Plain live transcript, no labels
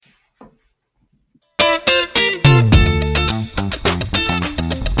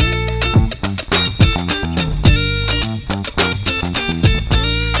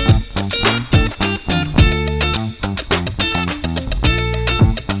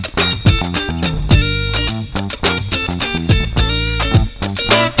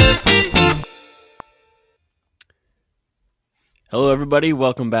Hello, everybody.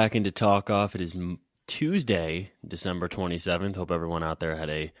 Welcome back into Talk Off. It is Tuesday, December 27th. Hope everyone out there had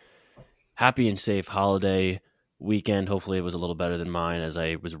a happy and safe holiday weekend. Hopefully it was a little better than mine as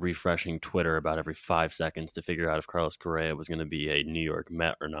I was refreshing Twitter about every 5 seconds to figure out if Carlos Correa was going to be a New York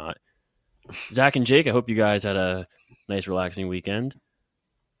Met or not. Zach and Jake, I hope you guys had a nice, relaxing weekend.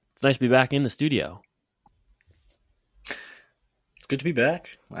 It's nice to be back in the studio. It's good to be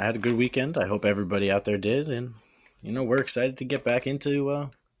back. I had a good weekend. I hope everybody out there did, and we're excited to get back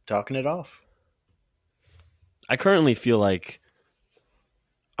into talking it off. I currently feel like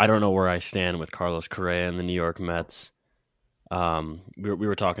I don't know where I stand with Carlos Correa and the New York Mets. We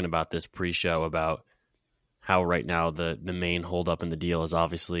were talking about this pre-show about how right now the main holdup in the deal is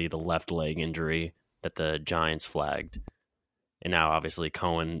obviously the left leg injury that the Giants flagged. And now obviously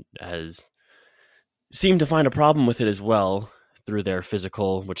Cohen has seemed to find a problem with it as well through their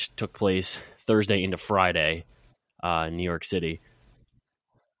physical, which took place Thursday into Friday in New York City.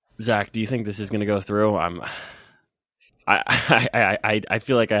 Zach, do you think this is going to go through? I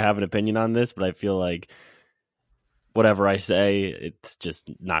feel like I have an opinion on this, but I feel like whatever I say, it's just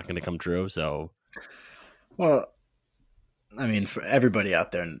not going to come true. So, well, I mean, for everybody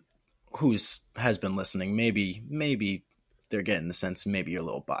out there has been listening, maybe they're getting the sense maybe you're a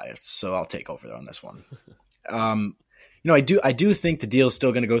little biased. So I'll take over on this one. I do think the deal is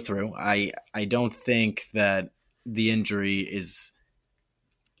still going to go through. I don't think that the injury is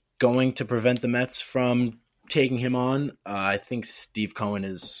going to prevent the Mets from taking him on. I think Steve Cohen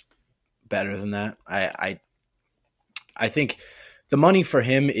is better than that. I think the money for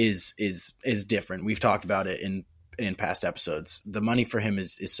him is different. We've talked about it in past episodes. The money for him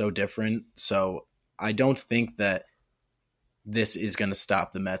is so different. So I don't think that this is going to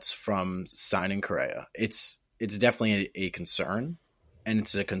stop the Mets from signing Correa. It's definitely a concern, and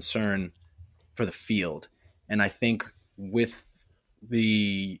it's a concern for the field. And I think with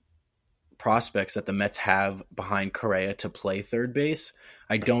the prospects that the Mets have behind Correa to play third base,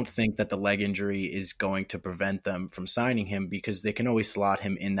 I don't think that the leg injury is going to prevent them from signing him, because they can always slot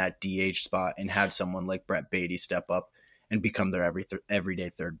him in that DH spot and have someone like Brett Beatty step up and become their everyday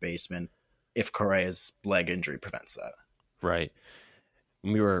third baseman if Correa's leg injury prevents that. Right.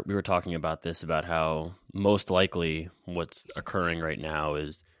 We were talking about this, about how most likely what's occurring right now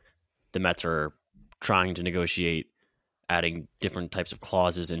is the Mets are trying to negotiate adding different types of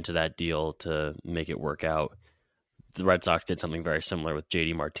clauses into that deal to make it work out. The Red Sox did something very similar with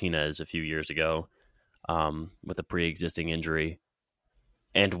JD Martinez a few years ago with a pre-existing injury.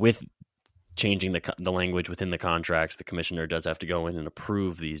 And with changing the language within the contracts, the commissioner does have to go in and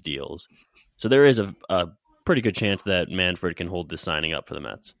approve these deals. So there is a pretty good chance that Manfred can hold this signing up for the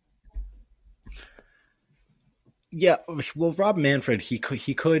Mets. Yeah, well, Rob Manfred, he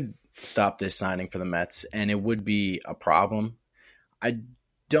could stop this signing for the Mets, and it would be a problem. I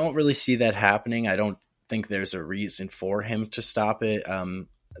don't really see that happening. I don't think there's a reason for him to stop it.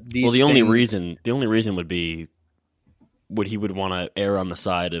 The only reason would be he would want to err on the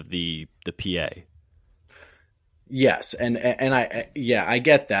side of the PA. Yes, and I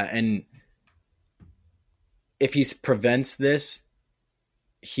get that. And if he prevents this,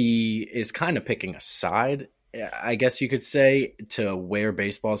 he is kind of picking a side, I guess you could say, to where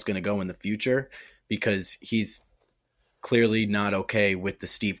baseball is going to go in the future, because he's clearly not okay with the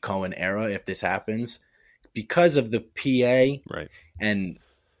Steve Cohen era if this happens because of the PA. Right. And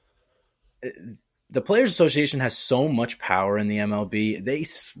the Players Association has so much power in the MLB.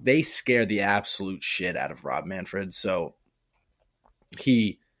 They scare the absolute shit out of Rob Manfred. So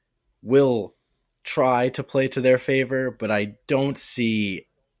he will try to play to their favor, but I don't see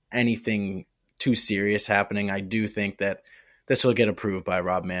anything too serious happening. I do think that this will get approved by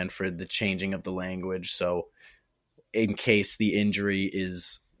Rob Manfred, the changing of the language. So in case the injury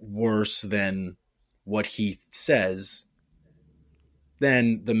is worse than what he says,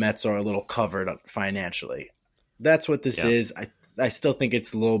 then the Mets are a little covered financially. That's what this is. I still think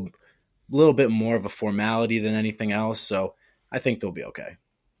it's a little bit more of a formality than anything else. So I think they'll be okay.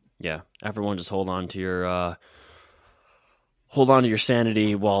 Yeah. Everyone just hold on to your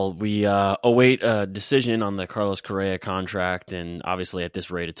sanity while we await a decision on the Carlos Correa contract. And obviously at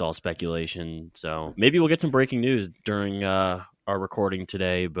this rate, it's all speculation. So maybe we'll get some breaking news during our recording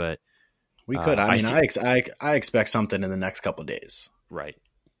today, but we could. I expect something in the next couple of days. Right.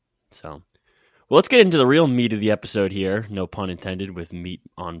 So, well, let's get into the real meat of the episode here. No pun intended, with meat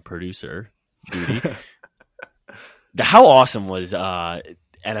on producer duty. How awesome was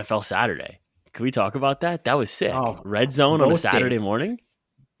NFL Saturday? Can we talk about that? That was sick. Oh, Red Zone on a Saturday morning?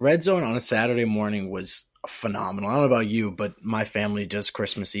 Red Zone on a Saturday morning was phenomenal. I don't know about you, but my family does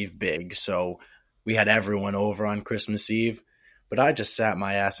Christmas Eve big, so we had everyone over on Christmas Eve. but I just sat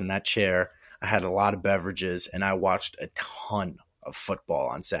my ass in that chair. I had a lot of beverages, and I watched a ton of football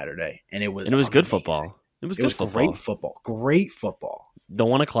on Saturday, and it was And it was good amazing. football. It was It good was football. great football. The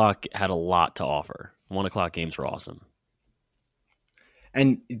 1 o'clock had a lot to offer. 1 o'clock games were awesome.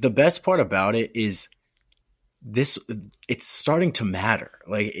 And the best part about it is it's starting to matter.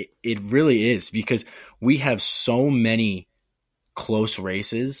 Like it really is, because we have so many close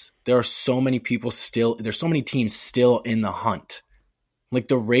races. There are so many there's so many teams still in the hunt. Like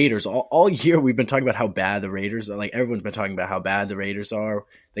the Raiders, all year we've been talking about how bad the Raiders are. Like everyone's been talking about how bad the Raiders are.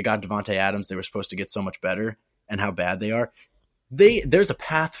 They got Devontae Adams. They were supposed to get so much better, and how bad they are. There's a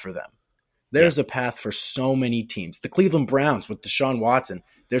path for them. There's a path for so many teams. The Cleveland Browns with Deshaun Watson,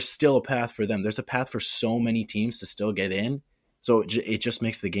 there's still a path for them. There's a path for so many teams to still get in. So it just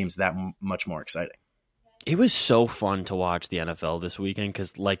makes the games that much more exciting. It was so fun to watch the NFL this weekend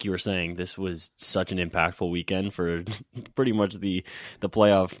because, like you were saying, this was such an impactful weekend for pretty much the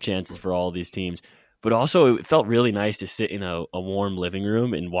playoff chances for all these teams. But also, it felt really nice to sit in a warm living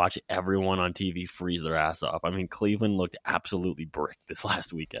room and watch everyone on TV freeze their ass off. I mean, Cleveland looked absolutely bricked this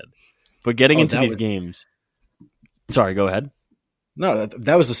last weekend. But getting into these games... Sorry, go ahead. No,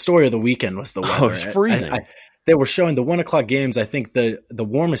 that was the story of the weekend, was the weather. Oh, it was freezing. They were showing the 1 o'clock games. I think the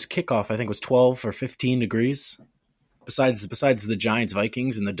warmest kickoff, I think, was 12 or 15 degrees. Besides the Giants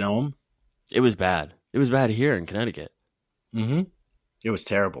Vikings in the dome. It was bad. It was bad here in Connecticut. Mm-hmm. It was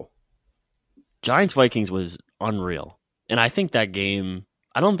terrible. Giants Vikings was unreal. And I don't think that game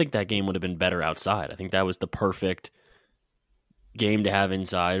would have been better outside. I think that was the perfect game to have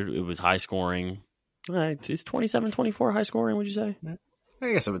inside. It was high scoring. It's 27-24 high scoring, would you say?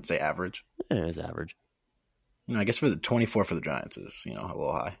 I guess I would say average. Yeah, it's average. I guess for the 24 for the Giants is, a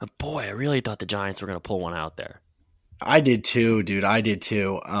little high. But boy, I really thought the Giants were going to pull one out there. I did too, dude. I did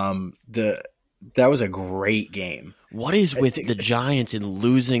too. That was a great game. What is with the Giants in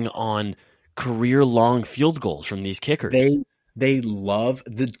losing on career-long field goals from these kickers? They love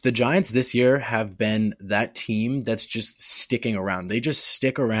the Giants this year have been that team that's just sticking around. They just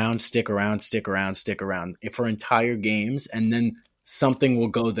stick around for entire games, and then something will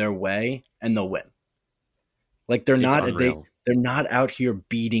go their way and they'll win. Like they're not out here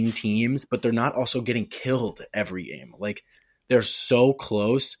beating teams, but they're not also getting killed every game. Like they're so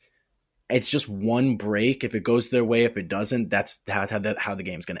close. It's just one break. If it goes their way, if it doesn't, that's how the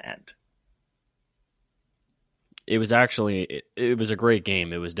game's going to end. It was actually it was a great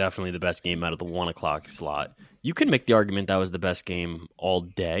game. It was definitely the best game out of the 1 o'clock slot. You could make the argument that was the best game all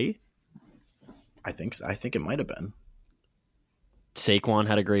day. I think so. I think it might have been. Saquon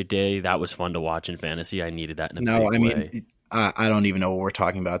had a great day. That was fun to watch in fantasy. I needed that in a big way. I don't even know what we're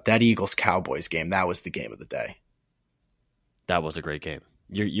talking about. That Eagles-Cowboys game, that was the game of the day. That was a great game.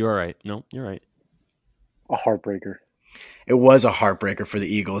 You're right. No, you're right. A heartbreaker. It was a heartbreaker for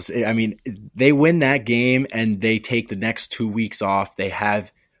the Eagles. I mean, they win that game and they take the next 2 weeks off. They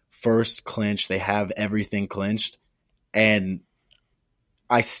have first clinched. They have everything clinched. And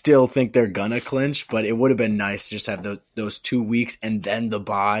I still think they're going to clinch, but it would have been nice to just have those 2 weeks and then the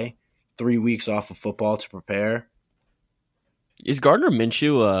bye, 3 weeks off of football to prepare. Is Gardner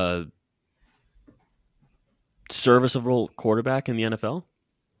Minshew a serviceable quarterback in the NFL?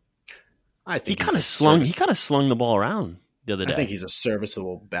 I think he kind of slung the ball around the other day. I think he's a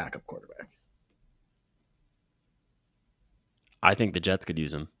serviceable backup quarterback. I think the Jets could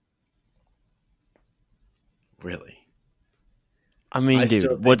use him. Really? I mean,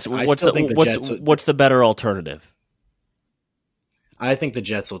 what's the better alternative? I think the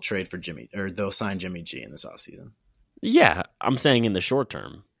Jets will trade for Jimmy, or they'll sign Jimmy G in this offseason. Yeah, I'm saying in the short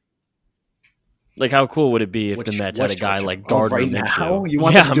term. Like, how cool would it be if the Mets had a guy like Gardner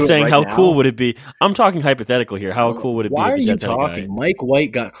Minshew? I'm saying how cool would it be? I'm talking hypothetical here. How cool would it be if the Jets had a guy? Why are you talking? Mike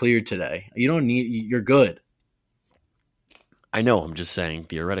White got cleared today. You're good. I know. I'm just saying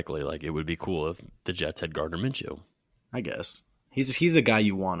theoretically, like, it would be cool if the Jets had Gardner Minshew. I guess. He's a guy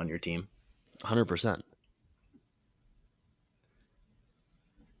you want on your team. 100%.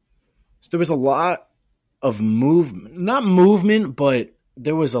 So there was a lot of not movement, but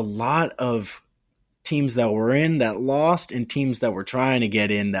there was a lot of teams that were in that lost and teams that were trying to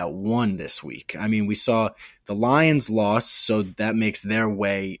get in that won this week. I mean, we saw the Lions lost, so that makes their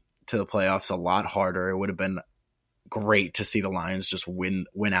way to the playoffs a lot harder. It would have been great to see the Lions just win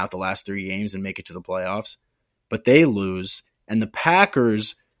out the last 3 games and make it to the playoffs. But they lose, and the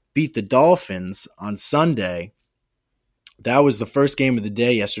Packers beat the Dolphins on Sunday. That was the first game of the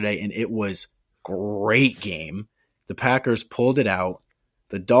day yesterday, and it was a great game. The Packers pulled it out.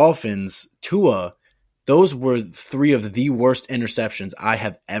 The Dolphins, Tua, those were 3 of the worst interceptions I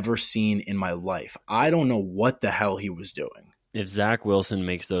have ever seen in my life. I don't know what the hell he was doing. if Zach Wilson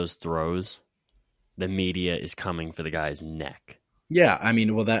makes those throws, the media is coming for the guy's neck. Yeah, I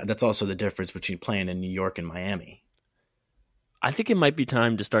mean, well, that's also the difference between playing in New York and Miami. I think it might be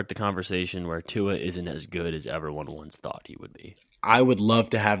time to start the conversation where Tua isn't as good as everyone once thought he would be. I would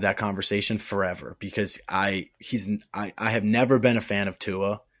love to have that conversation forever because I have never been a fan of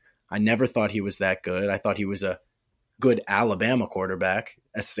Tua. I never thought he was that good. I thought he was a good Alabama quarterback,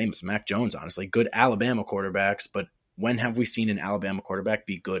 as same as Mac Jones, honestly. Good Alabama quarterbacks, but when have we seen an Alabama quarterback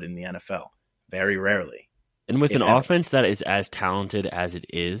be good in the NFL? Very rarely. And with If an ever. offense that is as talented as it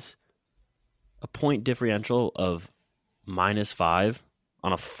is, a point differential of -5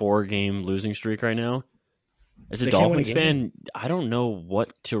 on a 4-game losing streak right now, as a They can't win a Dolphins game. fan, I don't know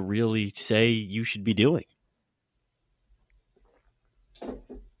what to really say you should be doing.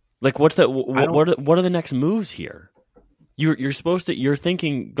 Like, what are the next moves here? You're supposed to. You're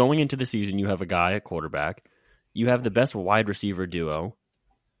thinking going into the season. You have a guy at quarterback. You have the best wide receiver duo.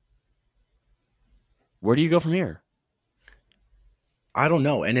 Where do you go from here? I don't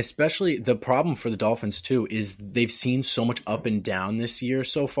know. And especially the problem for the Dolphins, too, is they've seen so much up and down this year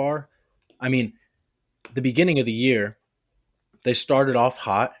so far. I mean, the beginning of the year, they started off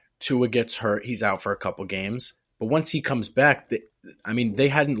hot. Tua gets hurt. He's out for a couple games. But once he comes back, they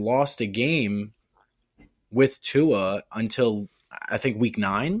hadn't lost a game with Tua until, I think, week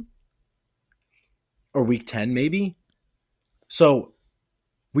 9 or week 10, maybe. So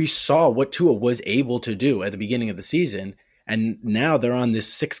we saw what Tua was able to do at the beginning of the season. And now they're on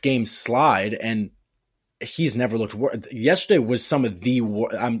this 6-game slide, and he's never looked worse. Yesterday was some of the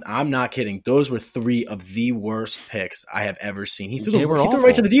worst. I'm not kidding. Those were 3 of the worst picks I have ever seen. He threw it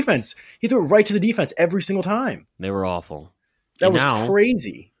right to the defense. He threw it right to the defense every single time. They were awful. That was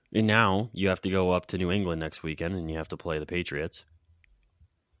crazy. And now you have to go up to New England next weekend, and you have to play the Patriots.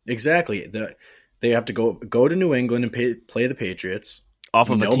 Exactly. They have to go to New England and play the Patriots. Off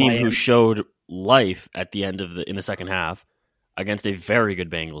of a team who showed life at the end of in the second half against a very good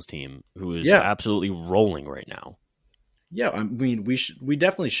Bengals team who is absolutely rolling right now. Yeah, I mean, we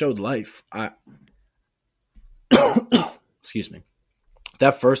definitely showed life. Excuse me.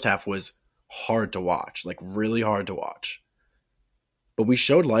 That first half was hard to watch, like really hard to watch. But we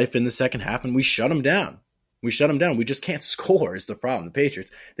showed life in the second half, and we shut them down. We just can't score is the problem. The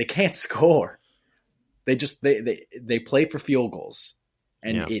Patriots, they can't score. They just they play for field goals,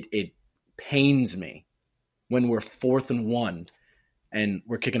 and it pains me when we're 4th and 1 and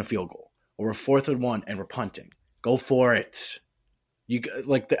we're kicking a field goal, or we're 4th and 1 and we're punting. Go for it.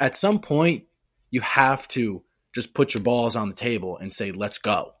 At some point, you have to just put your balls on the table and say, "Let's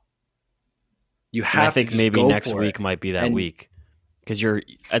go." You have. I think maybe next week might be that week. Because you're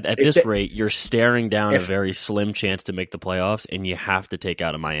at this rate, you're staring down a very slim chance to make the playoffs, and you have to take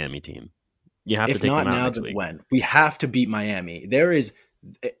out a Miami team. You have to take them out next week. If not now, then when? We have to beat Miami. There is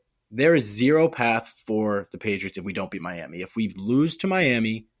zero path for the Patriots if we don't beat Miami. If we lose to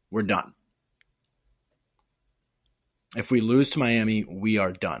Miami, we're done. If we lose to Miami, we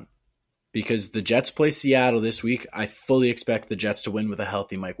are done. Because the Jets play Seattle this week. I fully expect the Jets to win with a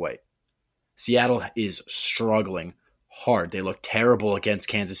healthy Mike White. Seattle is struggling hard. They look terrible against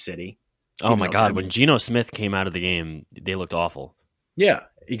Kansas City. Oh my God. When Geno Smith came out of the game, they looked awful. Yeah,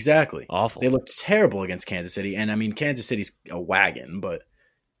 exactly. Awful. They looked terrible against Kansas City. And I mean, Kansas City's a wagon, but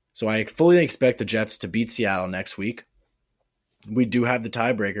so I fully expect the Jets to beat Seattle next week. We do have the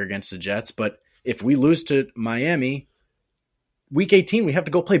tiebreaker against the Jets, but if we lose to Miami, week 18, we have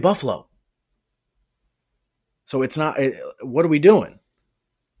to go play Buffalo. So it's not, what are we doing?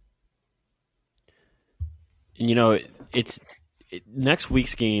 And next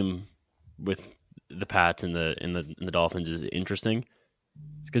week's game with the Pats and the Dolphins is interesting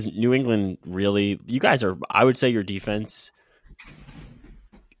because New England really, you guys are, I would say your defense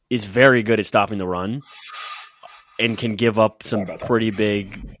is very good at stopping the run and can give up some pretty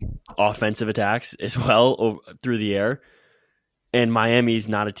big offensive attacks as well through the air. And Miami's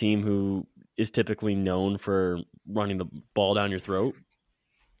not a team who is typically known for running the ball down your throat.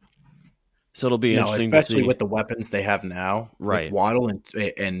 So it'll be interesting especially to see. With the weapons they have now, right? With Waddle and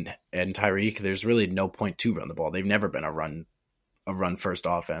Tyreek, there's really no point to run the ball. They've never been a run first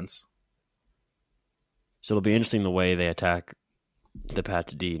offense. So it'll be interesting the way they attack the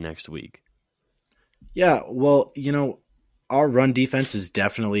Pats D next week. Yeah, well, our run defense is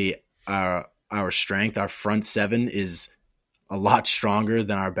definitely our strength. Our front seven is a lot stronger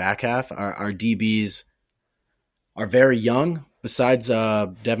than our back half. Our DBs are very young. Besides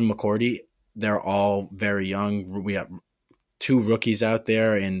Devin McCourty, they're all very young. We have 2 rookies out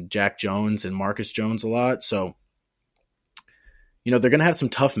there, and Jack Jones and Marcus Jones a lot. So, they're going to have some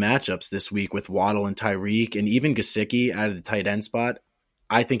tough matchups this week with Waddle and Tyreek, and even Gesicki out of the tight end spot.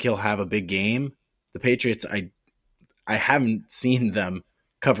 I think he'll have a big game. The Patriots, I haven't seen them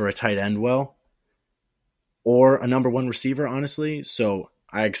cover a tight end well or a number one receiver, honestly. So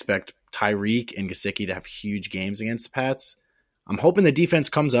I expect Tyreek and Gesicki to have huge games against the Pats. I'm hoping the defense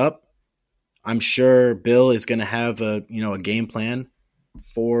comes up. I'm sure Bill is going to have a game plan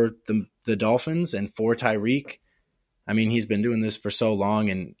for the Dolphins and for Tyreek. I mean, he's been doing this for so long,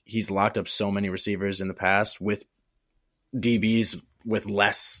 and he's locked up so many receivers in the past with DBs with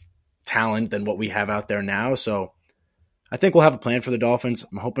less talent than what we have out there now. So I think we'll have a plan for the Dolphins.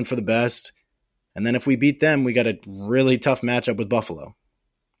 I'm hoping for the best. And then if we beat them, we got a really tough matchup with Buffalo.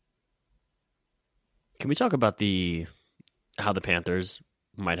 Can we talk about how the Panthers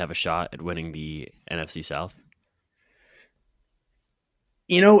might have a shot at winning the NFC South?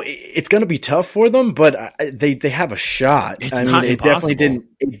 It's going to be tough for them, but they have a shot. It's not impossible.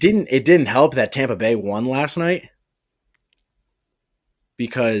 It didn't help that Tampa Bay won last night,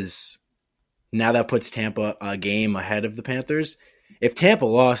 because now that puts Tampa a game ahead of the Panthers. If Tampa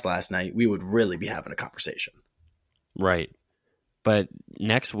lost last night, we would really be having a conversation. Right. But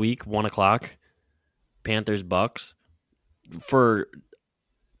next week, 1:00, Panthers Bucks. For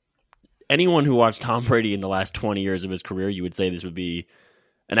anyone who watched Tom Brady in the last 20 years of his career, you would say this would be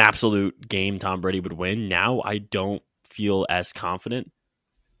an absolute game Tom Brady would win. Now I don't feel as confident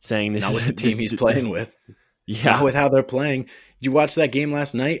saying this. Not with the team he's playing with. Yeah. Not with how they're playing. Did you watch that game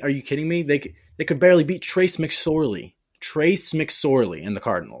last night? Are you kidding me? They could barely beat Trace McSorley and the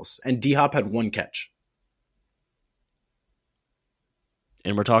Cardinals. And D-Hop had one catch.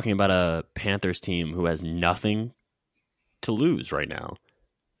 And we're talking about a Panthers team who has nothing to lose right now.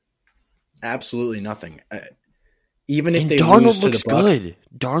 Absolutely nothing. Even if and they Darnold lose to looks the Bucks, good.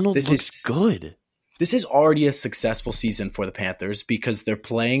 Darnold looks good. This is already a successful season for the Panthers because they're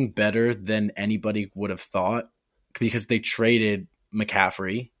playing better than anybody would have thought, because they traded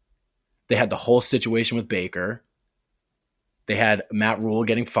McCaffrey. They had the whole situation with Baker. They had Matt Rule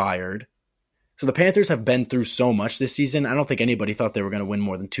getting fired. So the Panthers have been through so much this season. I don't think anybody thought they were going to win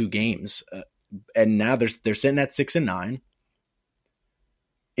more than 2 games. And now they're sitting at 6-9.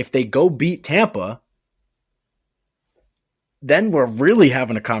 If they go beat Tampa, then we're really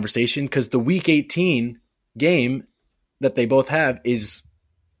having a conversation, because the Week 18 game that they both have is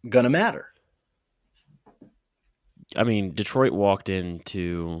going to matter. I mean, Detroit walked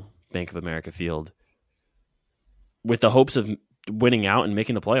into Bank of America Field with the hopes of winning out and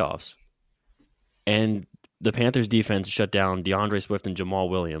making the playoffs. And the Panthers defense shut down DeAndre Swift and Jamal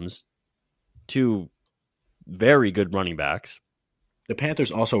Williams, 2 very good running backs. The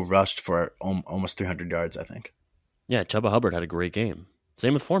Panthers also rushed for almost 300 yards, I think. Yeah, Chuba Hubbard had a great game.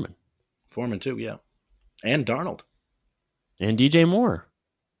 Same with Foreman. Foreman too, yeah. And Darnold. And DJ Moore.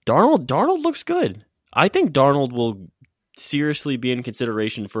 Darnold looks good. I think Darnold will seriously be in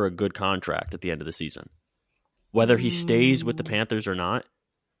consideration for a good contract at the end of the season. Whether he stays with the Panthers or not.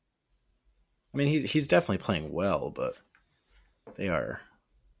 I mean, he's definitely playing well, but they are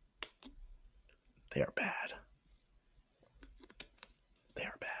bad. They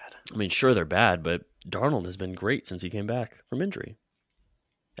are bad. I mean, sure, they're bad, but Darnold has been great since he came back from injury.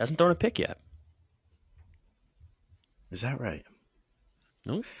 Hasn't thrown a pick yet. Is that right?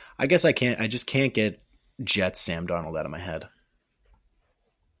 No. I guess I just can't get Jets Sam Darnold out of my head.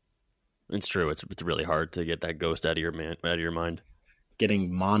 It's true. It's really hard to get that ghost out of your mind.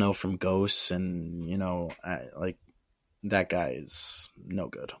 Getting mono from ghosts, and like that guy is no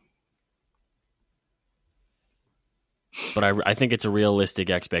good. But I think it's a realistic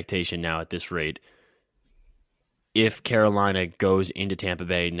expectation now at this rate. If Carolina goes into Tampa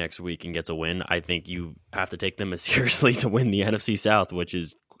Bay next week and gets a win, I think you have to take them as seriously to win the NFC South, which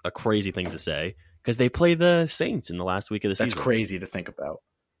is a crazy thing to say, because they play the Saints in the last week of the season. That's crazy to think about.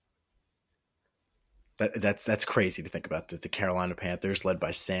 That's crazy to think about, that the Carolina Panthers, led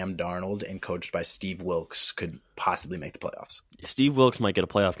by Sam Darnold and coached by Steve Wilkes, could possibly make the playoffs. Steve Wilkes might get a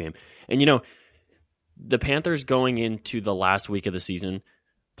playoff game. And, the Panthers going into the last week of the season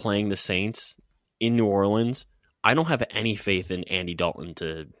playing the Saints in New Orleans, I don't have any faith in Andy Dalton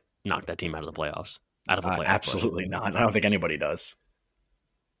to knock that team out of the playoffs. Absolutely not. I don't think anybody does.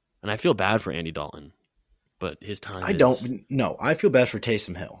 And I feel bad for Andy Dalton, but his time No, I feel bad for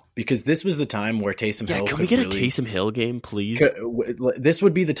Taysom Hill, because this was the time where Taysom Hill can we get a Taysom Hill game, please? This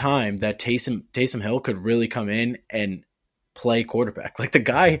would be the time that Taysom Hill could really come in and play quarterback. Like, the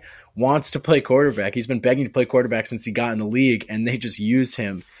guy wants to play quarterback. He's been begging to play quarterback since he got in the league, and they just use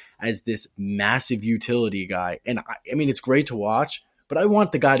him as this massive utility guy. And I mean, it's great to watch, but I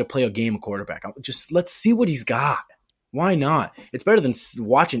want the guy to play a game of quarterback. Let's see what he's got. Why not? It's better than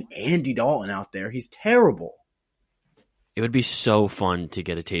watching Andy Dalton out there. He's terrible. It would be so fun to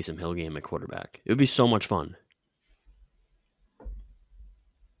get a Taysom Hill game at quarterback. It would be so much fun.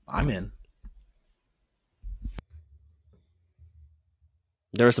 I'm in.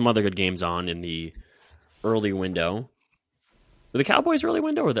 There are some other good games on in the early window. Were the Cowboys early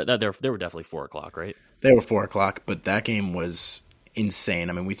window, or they were definitely 4:00, right? They were 4:00, but that game was insane.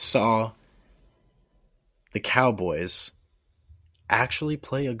 I mean, we saw the Cowboys actually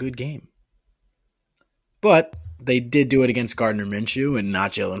play a good game. But they did do it against Gardner Minshew and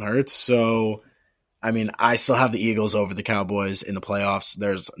not Jalen Hurts. So, I mean, I still have the Eagles over the Cowboys in the playoffs.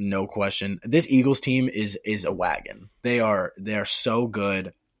 There's no question. This Eagles team is a wagon. They are so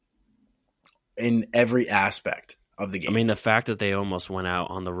good in every aspect of the game. I mean, the fact that they almost went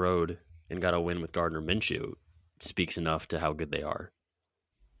out on the road and got a win with Gardner Minshew speaks enough to how good they are.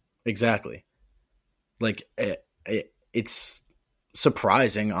 Exactly. Like, it's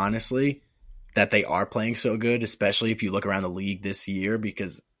surprising, honestly, that they are playing so good, especially if you look around the league this year,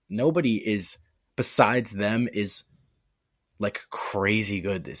 because nobody is, besides them, is like crazy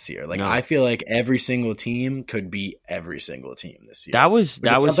good this year. Like, no. I feel like every single team could beat every single team this year. That was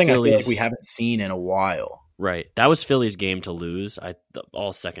something Philly's, I feel like we haven't seen in a while. Right. That was Philly's game to lose.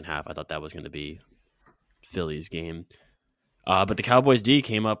 All second half, I thought that was going to be Philly's game. But the Cowboys D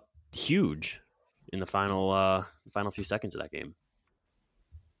came up huge in the final few seconds of that game.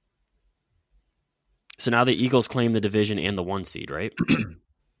 So now the Eagles claim the division and the 1 seed, right?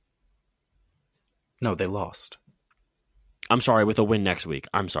 No, they lost. I'm sorry, with a win next week.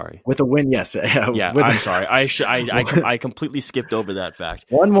 I'm sorry. With a win, yes. Yeah, I'm sorry. I completely skipped over that fact.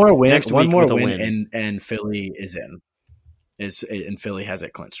 One more win. Next one week more with a win, and Philly is in. And Philly has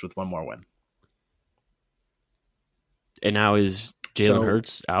it clinched with one more win. And now is Jalen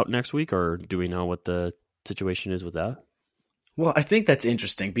Hurts out next week, or do we know what the situation is with that? Well, I think that's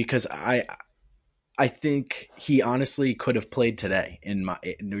interesting because I think he honestly could have played today,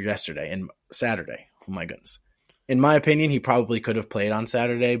 yesterday, and Saturday. Oh my goodness. In my opinion, he probably could have played on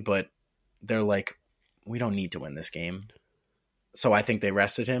Saturday, but they're like, we don't need to win this game. So I think they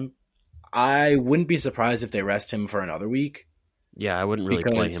rested him. I wouldn't be surprised if they rest him for another week. Yeah, I wouldn't really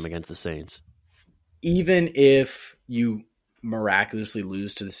play him against the Saints. Even if you miraculously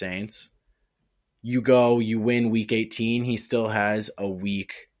lose to the Saints, you win week 18, he still has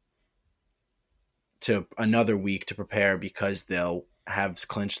another week to prepare because they'll have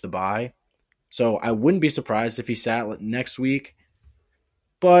clinched the bye. So I wouldn't be surprised if he sat next week.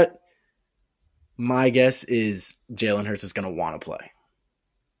 But my guess is Jalen Hurts is going to want to play.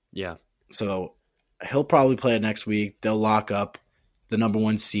 Yeah. So he'll probably play it next week. They'll lock up the number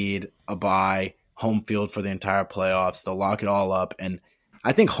 1 seed, a bye, home field for the entire playoffs. They'll lock it all up. And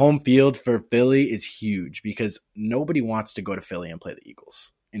I think home field for Philly is huge because nobody wants to go to Philly and play the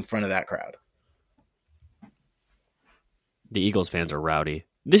Eagles in front of that crowd. The Eagles fans are rowdy.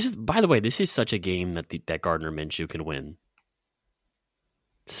 By the way, this is such a game that Gardner Minshew can win.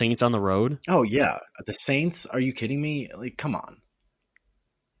 Saints on the road? Oh, yeah. The Saints? Are you kidding me? Like, come on.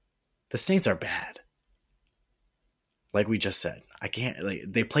 The Saints are bad. Like we just said. I can't,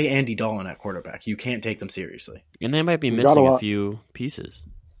 they play Andy Dalton at quarterback. You can't take them seriously. And they might be missing a few pieces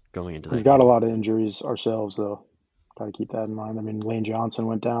going into that. We've got a lot of injuries ourselves, though. Got to keep that in mind. I mean, Lane Johnson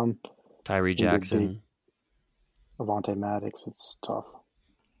went down. Tyree Jackson. Avonte Maddox. It's tough.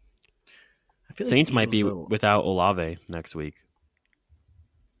 I feel Saints might be without Olave next week.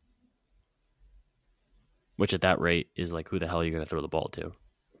 Which at that rate is like, who the hell are you going to throw the ball to?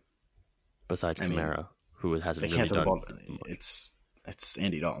 Besides Camara, who hasn't really done much. It's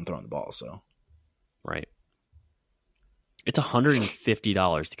Andy Dalton throwing the ball, so. Right. It's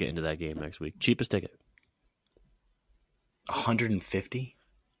 $150 to get into that game next week. Cheapest ticket. $150?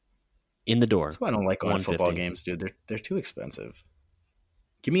 In the door. That's why I don't like going to football games, dude. They're too expensive.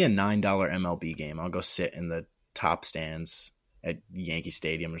 Give me a $9 MLB game. I'll go sit in the top stands at Yankee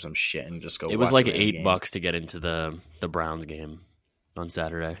Stadium or some shit and just go. It was like $8 to get into the Browns game on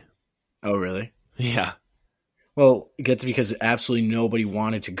Saturday. Oh, really? Yeah. Well, that's because absolutely nobody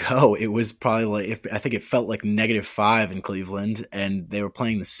wanted to go. It was probably I think it felt like -5 in Cleveland, and they were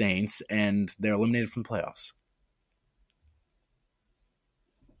playing the Saints, and they're eliminated from the playoffs.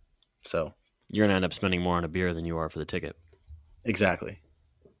 So you're gonna end up spending more on a beer than you are for the ticket. Exactly.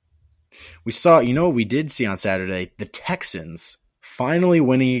 We saw, what we did see on Saturday? The Texans finally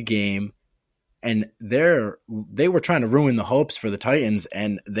winning a game, and they were trying to ruin the hopes for the Titans,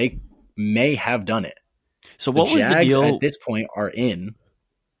 and they may have done it. So what was the deal? At this point are in.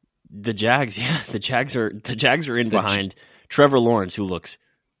 The Jags, yeah, the Jags are in behind Trevor Lawrence, who looks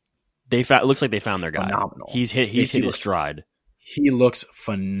It looks like they found their guy. Phenomenal. He's hit his stride. He looks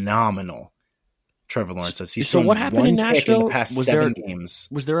phenomenal. Trevor Lawrence says he's so what happened in Nashville? In the past 7 games.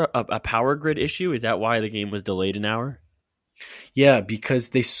 Was there a power grid issue? Is that why the game was delayed an hour? Yeah, because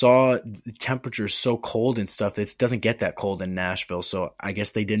they saw the temperatures so cold and stuff that it doesn't get that cold in Nashville. So I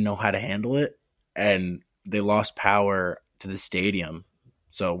guess they didn't know how to handle it, and they lost power to the stadium.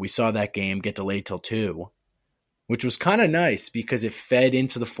 So we saw that game get delayed till 2, which was kind of nice because it fed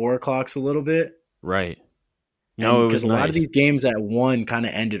into the 4 o'clocks a little bit. Right. No, because it was a lot of these games at 1 kind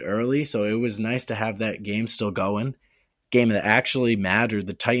of ended early, so it was nice to have that game still going. Game that actually mattered.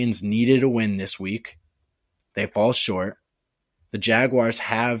 The Titans needed a win this week. They fall short. The Jaguars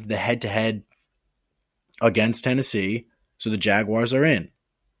have the head-to-head against Tennessee, so the Jaguars are in.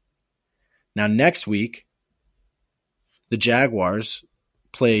 Now, next week, the Jaguars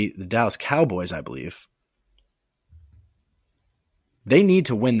play the Dallas Cowboys, I believe. They need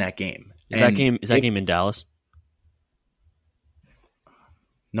to win that game. Is that game in Dallas?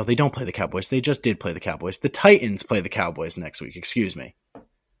 No, they don't play the Cowboys. They just did play the Cowboys. The Titans play the Cowboys next week. Excuse me.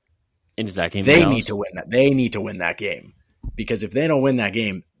 And is that game? They need to win that. They need to win that game. Because if they don't win that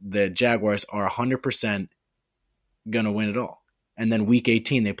game, the Jaguars are 100% going to win it all. And then week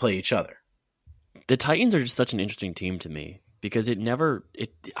 18, they play each other. The Titans are just such an interesting team to me because I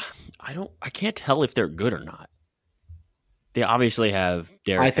can't tell if they're good or not. They obviously have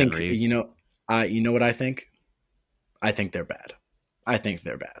Derrick Henry. You know what I think? I think they're bad. I think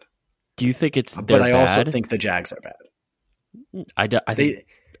they're bad. Do you think it's But I also think the Jags are bad. I think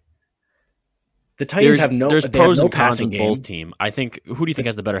the Titans have no. There's pros and cons with both team. I think. Who do you think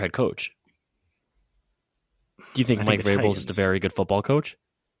has the better head coach? Do you think Mike Vrabel is just a very good football coach?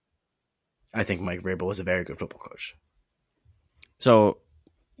 I think Mike Vrabel is a very good football coach. So,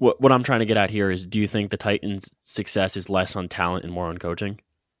 what I'm trying to get at here is, do you think the Titans' success is less on talent and more on coaching?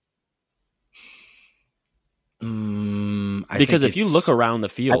 Because if you look around the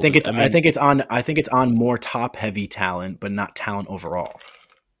field, I think it's on more top heavy talent, but not talent overall.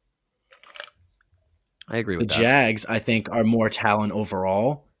 I agree with that. The Jags, I think, are more talent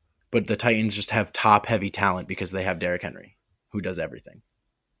overall, but the Titans just have top heavy talent because they have Derrick Henry, who does everything.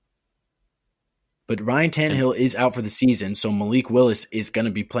 But Ryan Tannehill is out for the season, so Malik Willis is going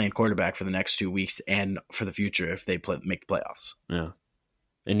to be playing quarterback for the next 2 weeks and for the future if they make the playoffs. Yeah,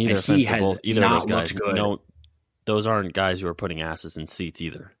 and either of those guys, those aren't guys who are putting asses in seats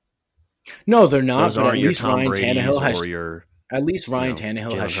either. No, they're not. Those but aren't at least Ryan Tannehill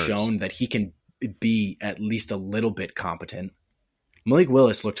has Hurts. shown that he can be at least a little bit competent. Malik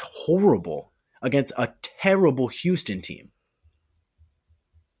Willis looked horrible against a terrible Houston team.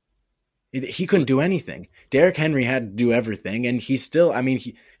 He couldn't do anything. Derrick Henry had to do everything, and he still,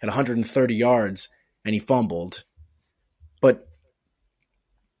 he had 130 yards, and he fumbled. But,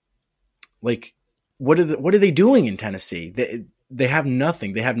 what are they doing in Tennessee? They have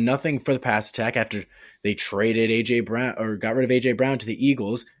nothing. They have nothing for the pass attack after they traded A.J. Brown, or got rid of A.J. Brown to the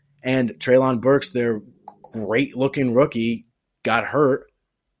Eagles, and Treylon Burks, their great-looking rookie, got hurt.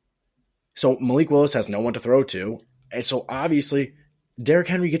 So Malik Willis has no one to throw to, and so obviously Derrick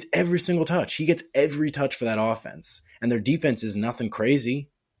Henry gets every single touch. He gets every touch for that offense. And their defense is nothing crazy.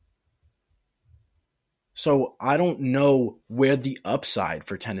 So I don't know where the upside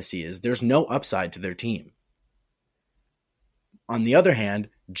for Tennessee is. There's no upside to their team. On the other hand,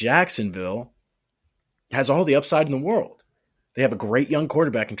 Jacksonville has all the upside in the world. They have a great young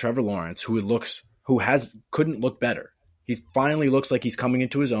quarterback in Trevor Lawrence couldn't look better. He finally looks like he's coming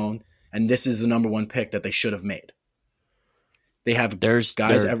into his own, and this is the number 1 pick that they should have made. They have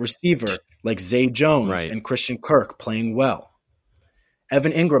guys at receiver like Zay Jones and Christian Kirk playing well.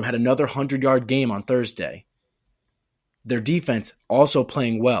 Evan Ingram had another 100-yard game on Thursday. Their defense also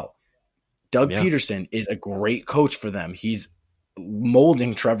playing well. Doug Peterson is a great coach for them. He's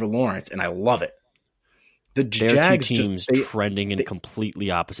molding Trevor Lawrence, and I love it. The Jags two teams trending in completely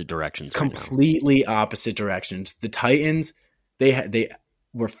opposite directions. Opposite directions. The Titans, they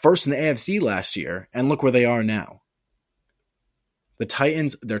were first in the AFC last year, and look where they are now. The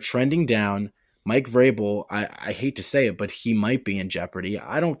Titans, they're trending down. Mike Vrabel, I hate to say it, but he might be in jeopardy.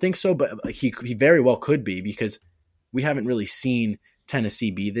 I don't think so, but he very well could be because we haven't really seen Tennessee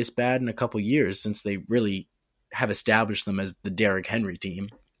be this bad in a couple years since they really have established them as the Derrick Henry team.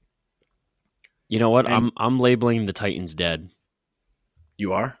 You know what? I'm labeling the Titans dead.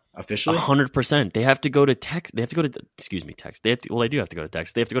 You are? Officially? 100%. They have to go to Texas. They do have to go to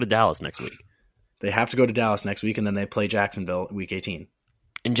Texas. They have to go to Dallas next week. They have to go to Dallas next week, and then they play Jacksonville week 18.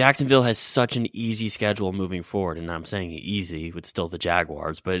 And Jacksonville has such an easy schedule moving forward, and I'm saying easy with still the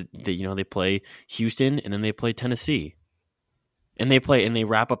Jaguars, but they play Houston, and then they play Tennessee. And they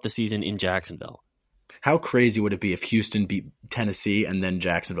wrap up the season in Jacksonville. How crazy would it be if Houston beat Tennessee and then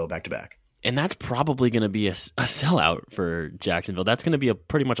Jacksonville back to back? And that's probably going to be a sellout for Jacksonville. That's going to be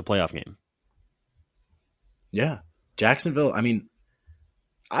pretty much a playoff game. Yeah. Jacksonville, I mean,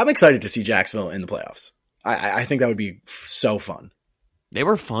 I'm excited to see Jacksonville in the playoffs. I think that would be so fun. They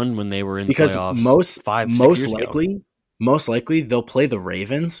were fun when they were in because the playoffs most likely they'll play the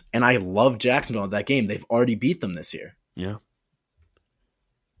Ravens, and I love Jacksonville in that game. They've already beat them this year. Yeah.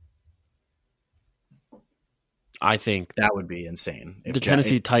 I think that would be insane. The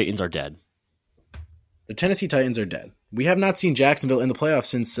Tennessee Titans are dead. The Tennessee Titans are dead. We have not seen Jacksonville in the playoffs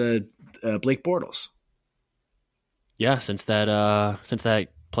since Blake Bortles. Yeah, since that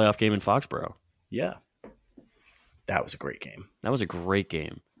playoff game in Foxborough. Yeah. That was a great game. That was a great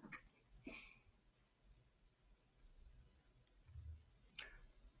game.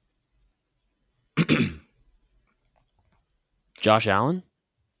 Josh Allen?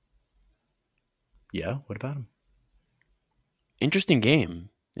 Yeah, what about him? Interesting game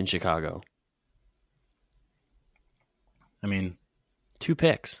in Chicago. I mean, 2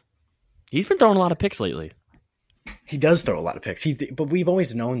 picks. He's been throwing a lot of picks lately. He does throw a lot of picks. But we've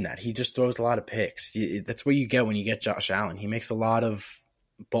always known that. He just throws a lot of picks. That's what you get when you get Josh Allen. He makes a lot of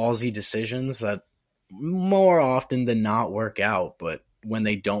ballsy decisions that more often than not work out. But when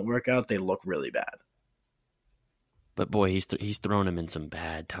they don't work out, they look really bad. But boy, he's thrown him in some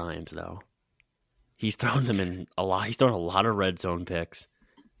bad times, though. He's thrown them in a lot. He's thrown a lot of red zone picks.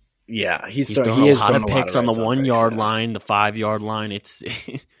 Yeah, he's thrown a lot of picks on the 1 yard line, the 5 yard line. It's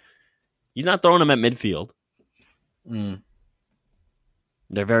he's not throwing them at midfield. Mm.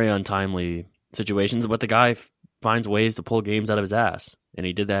 They're very untimely situations, but the guy finds ways to pull games out of his ass, and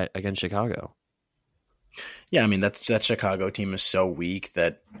he did that against Chicago. Yeah, I mean that Chicago team is so weak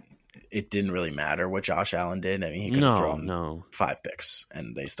that it didn't really matter what Josh Allen did. I mean, he could have thrown 5 picks,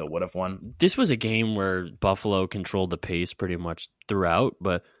 and they still would have won. This was a game where Buffalo controlled the pace pretty much throughout,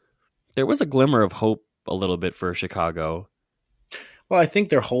 but there was a glimmer of hope a little bit for Chicago. Well, I think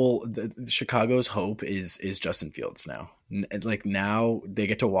Chicago's hope is Justin Fields now. Like now they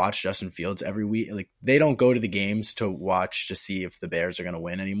get to watch Justin Fields every week. Like they don't go to the games to watch to see if the Bears are going to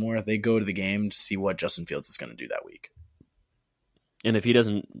win anymore. They go to the game to see what Justin Fields is going to do that week. And if he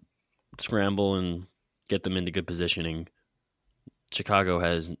doesn't scramble and get them into good positioning, Chicago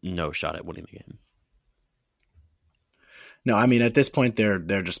has no shot at winning the game. No, I mean at this point they're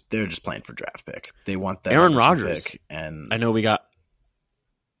just playing for draft pick. They want that Aaron Rodgers pick, and I know we got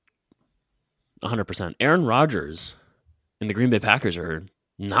 100%. Aaron Rodgers and the Green Bay Packers are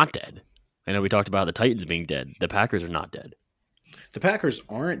not dead. I know we talked about the Titans being dead. The Packers are not dead. The Packers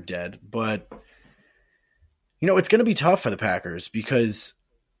aren't dead, but it's going to be tough for the Packers because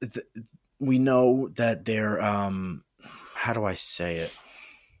we know that they're how do I say it?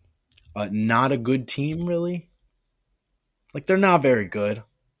 Not a good team, really. Like they're not very good.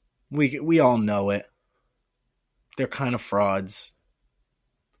 We all know it. They're kind of frauds.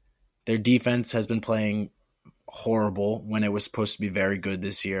 Their defense has been playing horrible when it was supposed to be very good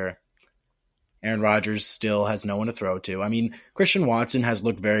this year. Aaron Rodgers still has no one to throw to. I mean, Christian Watson has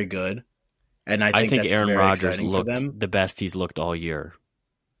looked very good, and I think that's Aaron very Rodgers exciting looked for them. The best he's looked all year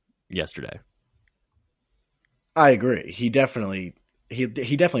yesterday. I agree. He definitely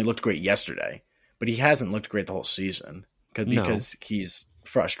looked great yesterday, but he hasn't looked great the whole season because he's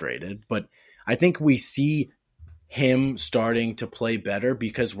frustrated. But I think we see him starting to play better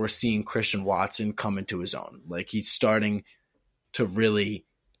because we're seeing Christian Watson come into his own. Like he's starting to really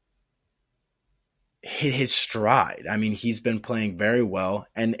hit his stride. I mean, he's been playing very well,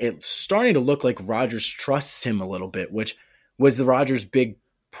 and it's starting to look like Rodgers trusts him a little bit, which was the Rodgers' big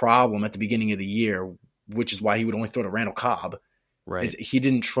problem at the beginning of the year, which is why he would only throw to Randall Cobb. Right. Is he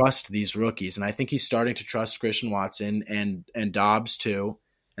didn't trust these rookies, and I think he's starting to trust Christian Watson and Dobbs too,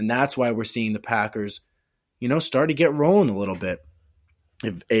 and that's why we're seeing the Packers start to get rolling a little bit.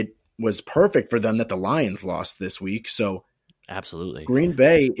 It was perfect for them that the Lions lost this week. So absolutely, Green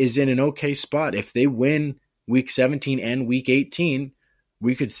Bay is in an okay spot. If they win week 17 and week 18,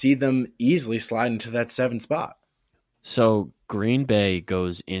 we could see them easily slide into that 7 spot. So Green Bay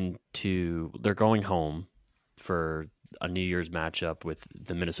they're going home for a New Year's matchup with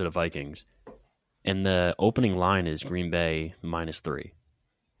the Minnesota Vikings. And the opening line is Green Bay -3.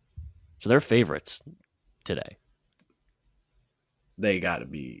 So they're favorites today. They got to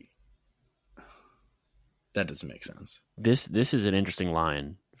be. That doesn't make sense. This is an interesting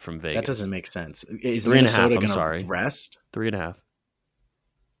line from Vegas. That doesn't make sense. Is 3.5, Minnesota I'm going sorry. to rest? 3.5.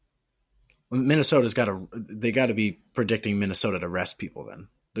 Minnesota's got to. They got to be predicting Minnesota to rest people. Then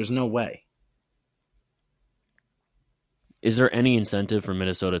there's no way. Is there any incentive for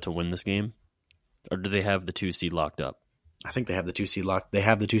Minnesota to win this game? Or do they have the 2 seed locked up? I think they have the 2 seed locked. They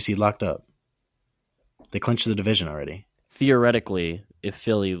have the 2 seed locked up. They clinched the division already. Theoretically, if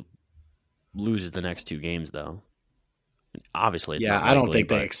Philly loses the next 2 games, though, obviously it's not I don't likely, think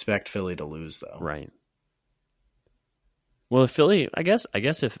they expect Philly to lose, though. Right. Well, if Philly, I guess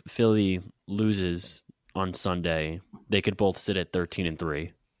if Philly loses on Sunday, they could both sit at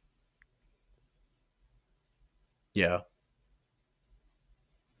 13-3. Yeah.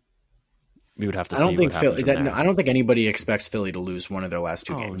 We would have to see what happens from there. I don't think anybody expects Philly to lose one of their last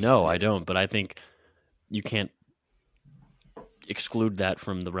 2 games. No, I don't. But I think you can't exclude that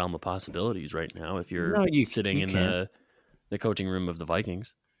from the realm of possibilities right now if you're sitting in the coaching room of the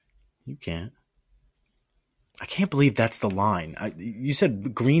Vikings. You can't. I can't believe that's the line. You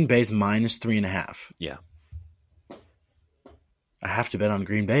said Green Bay's minus 3.5. Yeah. I have to bet on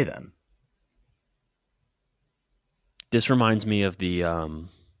Green Bay then. This reminds me of the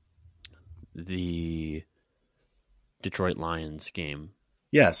Detroit Lions game.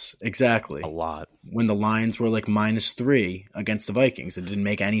 Yes, exactly. A lot. When the Lions were like minus 3 against the Vikings, it didn't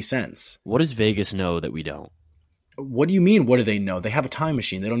make any sense. What does Vegas know that we don't? What do you mean? What do they know? They have a time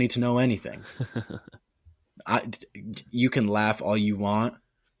machine. They don't need to know anything. You can laugh all you want.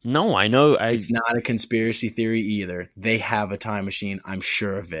 No, I know. It's not a conspiracy theory either. They have a time machine. I'm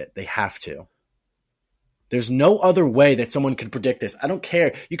sure of it. They have to. There's no other way that someone could predict this. I don't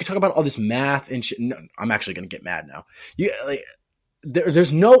care. You could talk about all this math and shit. No, I'm actually going to get mad now.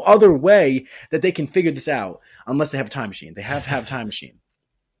 There's no other way that they can figure this out unless they have a time machine. They have to have a time machine.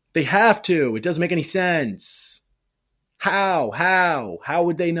 They have to. It doesn't make any sense. How? How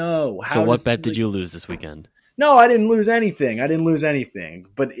would they know? So what bet did you lose this weekend? No, I didn't lose anything.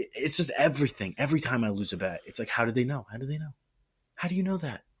 But it's just everything. Every time I lose a bet, it's like, how did they know? How do they know? How do you know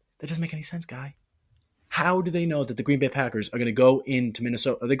that? That doesn't make any sense, guy. How do they know that the Green Bay Packers are going to go into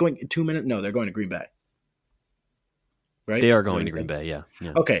Minnesota? Are they going 2 minutes? No, they're going to Green Bay. Right? They are going to Green Bay, yeah.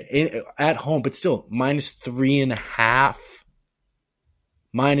 Okay, at home, but still, minus 3.5.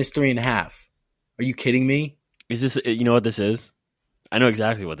 Minus 3.5. Are you kidding me? Is this, you know what this is? I know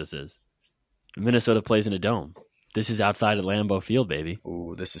exactly what this is. Minnesota plays in a dome. This is outside at Lambeau Field, baby.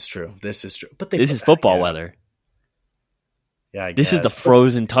 Ooh, this is true. But this is football weather. Yeah, I this guess. Is the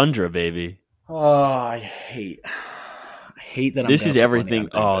frozen tundra, baby. Oh, I hate that. This is everything.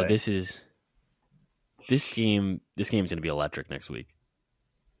 Oh, this game's going to be electric next week.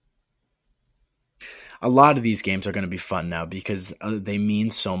 A lot of these games are going to be fun now because they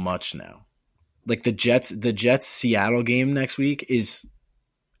mean so much now. Like the Jets Seattle game next week is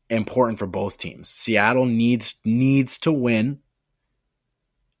important for both teams. Seattle needs to win,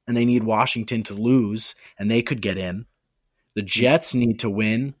 and they need Washington to lose, and they could get in. The Jets need to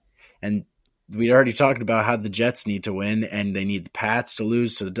win, and we already talked about how the Jets need to win, and they need the Pats to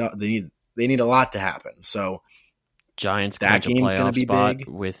lose. So they need a lot to happen. So Giants clinch a playoff spot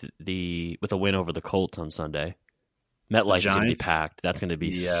with a win over the Colts on Sunday. MetLife is going to be packed. That's going to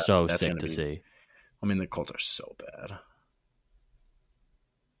be so sick to see. I mean, the Colts are so bad.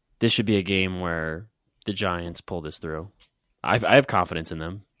 This should be a game where the Giants pull this through. I have confidence in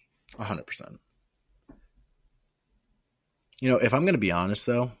them. 100%. You know, if I'm going to be honest,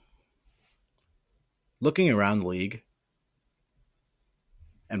 though, looking around the league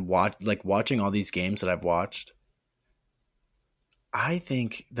and watching all these games that I've watched, I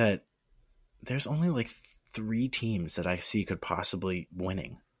think that there's only like 3 teams that I see could possibly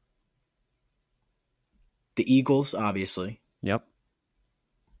winning. The Eagles, obviously. Yep.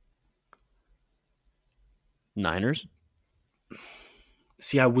 Niners?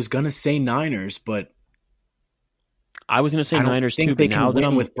 See, I was going to say Niners, but I was going to say Niners too, but now that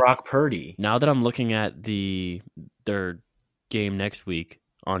I'm with Brock Purdy. Now that I'm looking at their game next week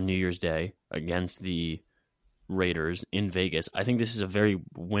on New Year's Day against the Raiders in Vegas, I think this is a very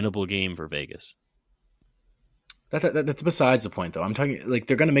winnable game for Vegas. That's besides the point, though. I'm talking like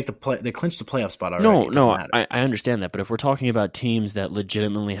they're going to make the play. They clinched the playoff spot already. No, I understand that, but if we're talking about teams that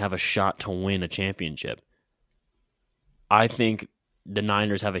legitimately have a shot to win a championship, I think the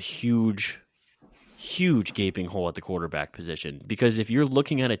Niners have a huge gaping hole at the quarterback position. Because if you're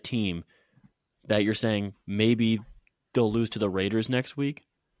looking at a team that you're saying maybe they'll lose to the Raiders next week,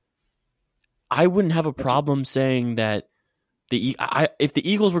 I wouldn't have a problem saying that if the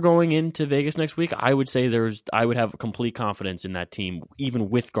Eagles were going into Vegas next week, I would say I would have complete confidence in that team, even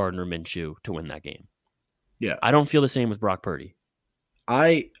with Gardner Minshew, to win that game. Yeah, I don't feel the same with Brock Purdy.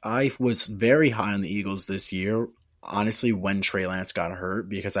 I was very high on the Eagles this year, honestly, when Trey Lance got hurt,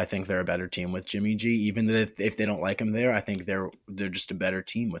 because I think they're a better team with Jimmy G. Even if they don't like him there, I think they're just a better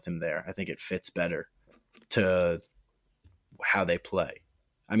team with him there. I think it fits better to how they play.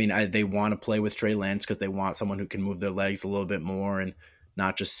 I mean, they want to play with Trey Lance because they want someone who can move their legs a little bit more and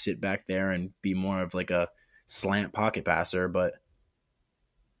not just sit back there and be more of like a slant pocket passer. But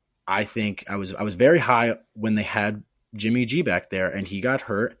I think I was very high when they had Jimmy G back there and he got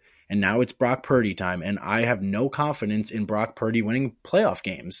hurt. And now it's Brock Purdy time. And I have no confidence in Brock Purdy winning playoff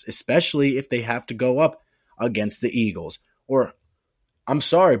games, especially if they have to go up against the Eagles. Or, I'm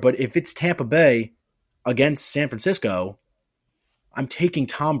sorry, but if it's Tampa Bay against San Francisco, I'm taking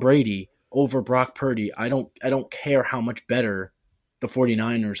Tom Brady over Brock Purdy. I don't care how much better the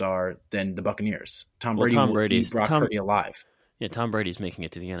 49ers are than the Buccaneers. Tom Brady will eat Brock Purdy alive. Yeah, Tom Brady's making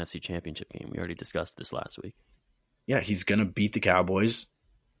it to the NFC Championship game. We already discussed this last week. Yeah, he's going to beat the Cowboys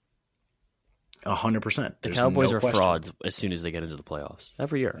 100%. The Cowboys are frauds as soon as they get into the playoffs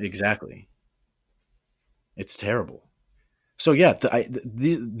every year. Exactly. It's terrible. So, yeah,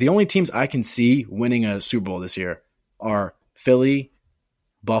 the only teams I can see winning a Super Bowl this year are Philly,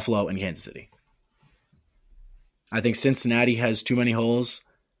 Buffalo, and Kansas City. I think Cincinnati has too many holes.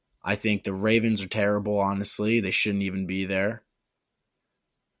 I think the Ravens are terrible, honestly. They shouldn't even be there.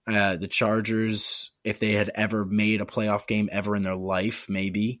 The Chargers, if they had ever made a playoff game ever in their life,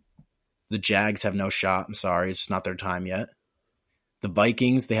 maybe. The Jags have no shot. I'm sorry. It's not their time yet. The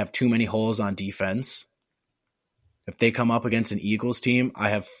Vikings, they have too many holes on defense. If they come up against an Eagles team, I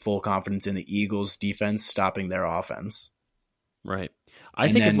have full confidence in the Eagles defense stopping their offense. Right.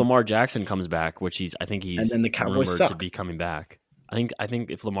 I think if Lamar Jackson comes back, which I think he's and then the Cowboys rumored suck. to be coming back. I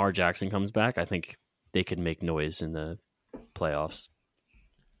think if Lamar Jackson comes back, I think they could make noise in the playoffs.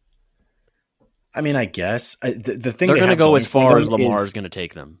 I mean, I guess the thing they're going to go as far as Lamar is going to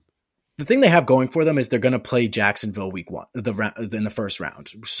take them. The thing they have going for them is they're going to play Jacksonville week 1, in the first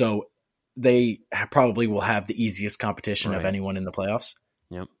round. So they probably will have the easiest competition of anyone in the playoffs.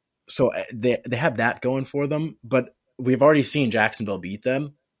 Yep. So they have that going for them, but we've already seen Jacksonville beat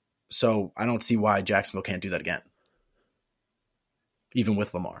them. So I don't see why Jacksonville can't do that again, even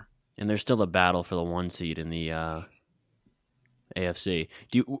with Lamar. And there's still a battle for the 1 seed in the AFC.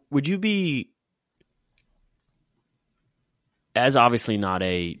 Would you be, as obviously not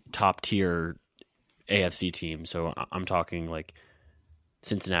a top tier AFC team, so I'm talking like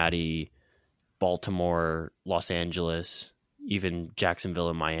Cincinnati, Baltimore, Los Angeles, even Jacksonville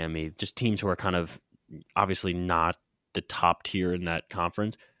and Miami, just teams who are kind of obviously not the top tier in that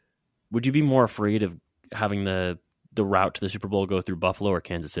conference. Would you be more afraid of having the route to the Super Bowl go through Buffalo or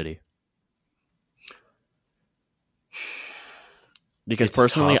Kansas City? Because it's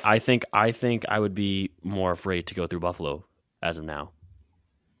personally, tough. I think I would be more afraid to go through Buffalo as of now.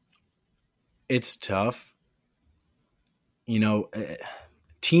 It's tough. You know,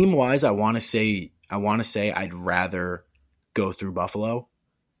 team-wise, I want to say I'd rather go through Buffalo.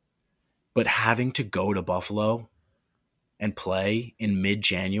 But having to go to Buffalo and play in mid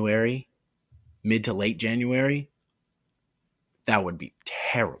to late January, that would be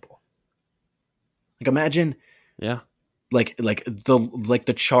terrible. Like imagine like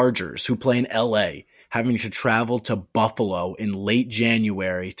the Chargers who play in LA having to travel to Buffalo in late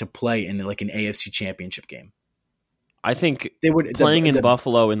January to play in like an AFC championship game. I think playing in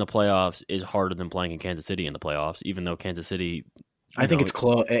Buffalo in the playoffs is harder than playing in Kansas City in the playoffs, even though Kansas City I think it's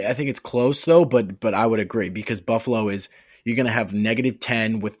close. I think it's close though, but I would agree because Buffalo is you're going to have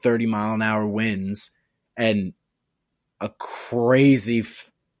 -10 with 30-mile-an-hour winds and a crazy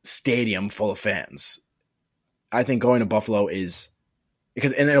stadium full of fans. I think going to Buffalo is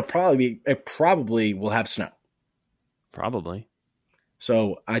because it probably will have snow. Probably.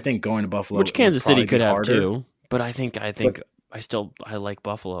 So I think going to Buffalo, which Kansas City could have too, but I think I like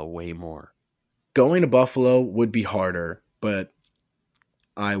Buffalo way more. Going to Buffalo would be harder, but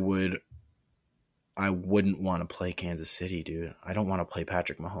I wouldn't want to play Kansas City, dude. I don't want to play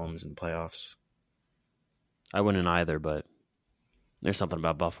Patrick Mahomes in the playoffs. I wouldn't either, but there's something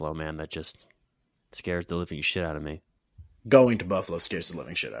about Buffalo, man, that just scares the living shit out of me. Going to Buffalo scares the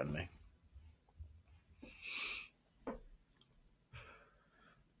living shit out of me.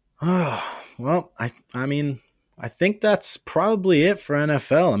 Well, I mean, I think that's probably it for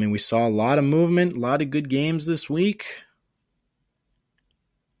NFL. I mean, we saw a lot of movement, a lot of good games this week.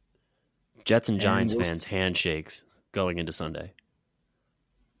 Jets and Giants fans handshakes going into Sunday.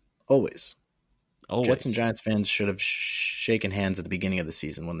 Always. Jets and Giants fans should have shaken hands at the beginning of the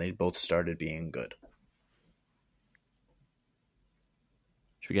season when they both started being good.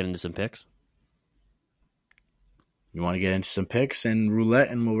 Should we get into some picks? You want to get into some picks and roulette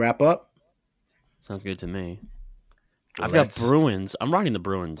and we'll wrap up? Sounds good to me. I've got Bruins. I'm riding the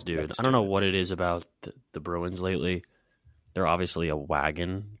Bruins, dude. I don't know what it is about the Bruins lately. They're obviously a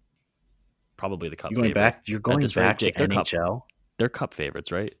wagon probably the cup You're going favorite. back. You're going this rate, back to Jake, they're NHL. They're cup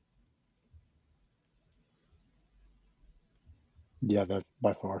favorites, right? Yeah, that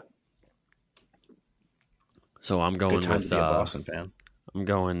by far. So I'm going Good time with to be a Boston fan. I'm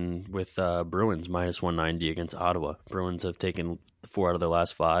going with Bruins minus 190 against Ottawa. Bruins have taken 4 out of their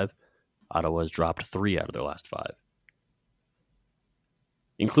last 5. Ottawa has dropped 3 out of their last 5,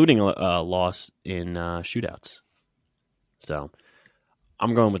 including a loss in shootouts. So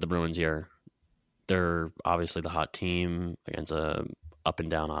I'm going with the Bruins here. They're obviously the hot team against a up and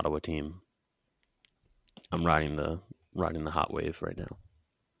down Ottawa team. I'm riding the hot wave right now.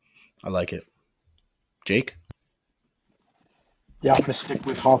 I like it. Jake? Yeah, I'm going to stick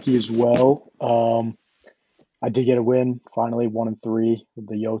with hockey as well. I did get a win, finally, 1-3.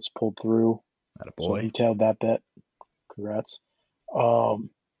 The Yotes pulled through. Atta So boy. retailed that bet. Congrats. I'm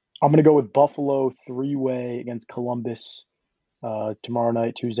going to go with Buffalo 3-way against Columbus tomorrow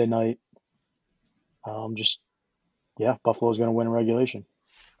night, Tuesday night. Buffalo's going to win in regulation.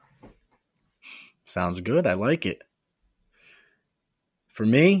 Sounds good. I like it. For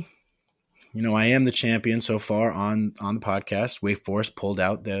me, I am the champion so far on the podcast. Wake Forest pulled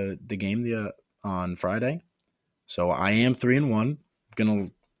out the game on Friday. So I am 3-1. I'm going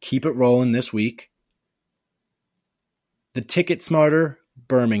to keep it rolling this week. The Ticket Smarter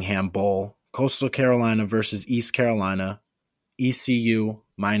Birmingham Bowl. Coastal Carolina versus East Carolina. ECU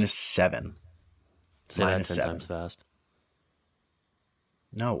 -7. Say that 10 -7. times fast.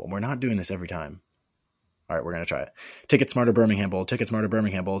 No, we're not doing this every time. All right, we're going to try it. Ticket Smarter Birmingham Bowl. Ticket Smarter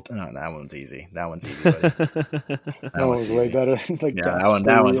Birmingham Bowl. No, that one's easy. That one's easy, buddy. That one's way easy. better. Yeah,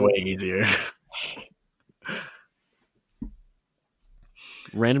 that one's way easier.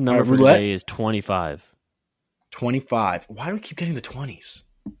 Random number for roulette? today is 25. 25. Why do we keep getting the 20s?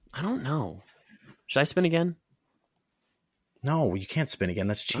 I don't know. Should I spin again? No, you can't spin again.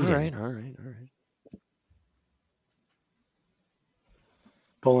 That's cheating. All right.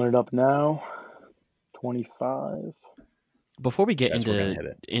 Pulling it up now. 25. Before we get Yes, we're gonna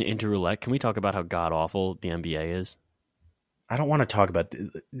hit into roulette, can we talk about how god awful the NBA is? I don't want to talk about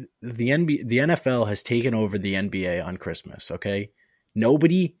the NBA. The NFL has taken over the NBA on Christmas, okay?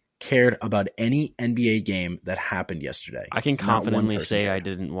 Nobody cared about any NBA game that happened yesterday. I can Not one confidently person say cared. I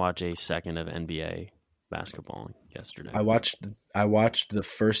didn't watch a second of NBA basketball yesterday. I watched the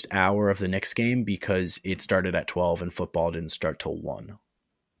first hour of the Knicks game because it started at 12 and football didn't start till 1.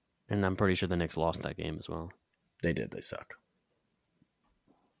 And I'm pretty sure the Knicks lost that game as well. They did. They suck.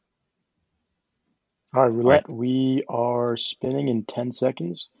 All right, roulette. We are spinning in 10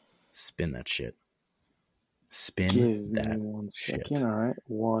 seconds. Spin that shit. Spin Give that me 1 shit. second. All right.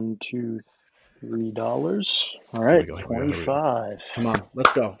 $1, $2, $3. All right. Here we go, here we go. 25. Come on,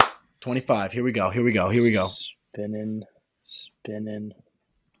 let's go. 25. Here we go. Spinning.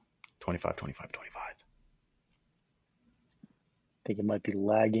 25. I think it might be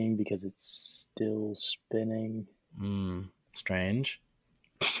lagging because it's still spinning. Strange.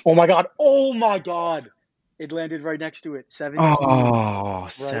 Oh my god! It landed right next to it. 17. Oh,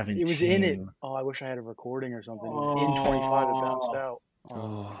 Right. 17. It was in it. Oh, I wish I had a recording or something. It was in 25. It bounced out.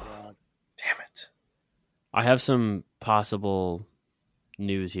 Oh my god. Damn it. I have some possible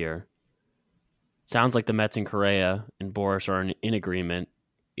news here. Sounds like the Mets and Correa and Boris are in agreement.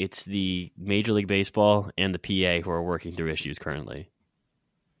 It's the Major League Baseball and the PA who are working through issues currently.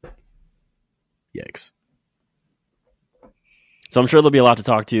 Yikes. So I'm sure there'll be a lot to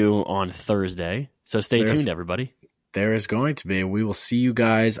talk to on Thursday. So stay tuned, everybody. There is going to be. We will see you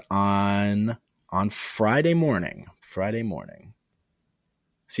guys on Friday morning.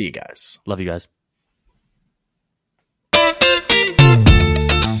 See you guys. Love you guys.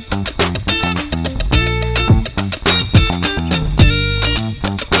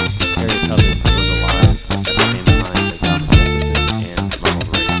 Harriet Tubman was alive at the same time as Thomas Jefferson and Ronald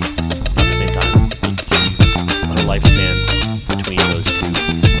Reagan. Not the same time. What a lifespan between those two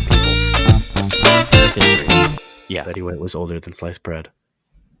people. History. Yeah. Betty White was older than sliced bread.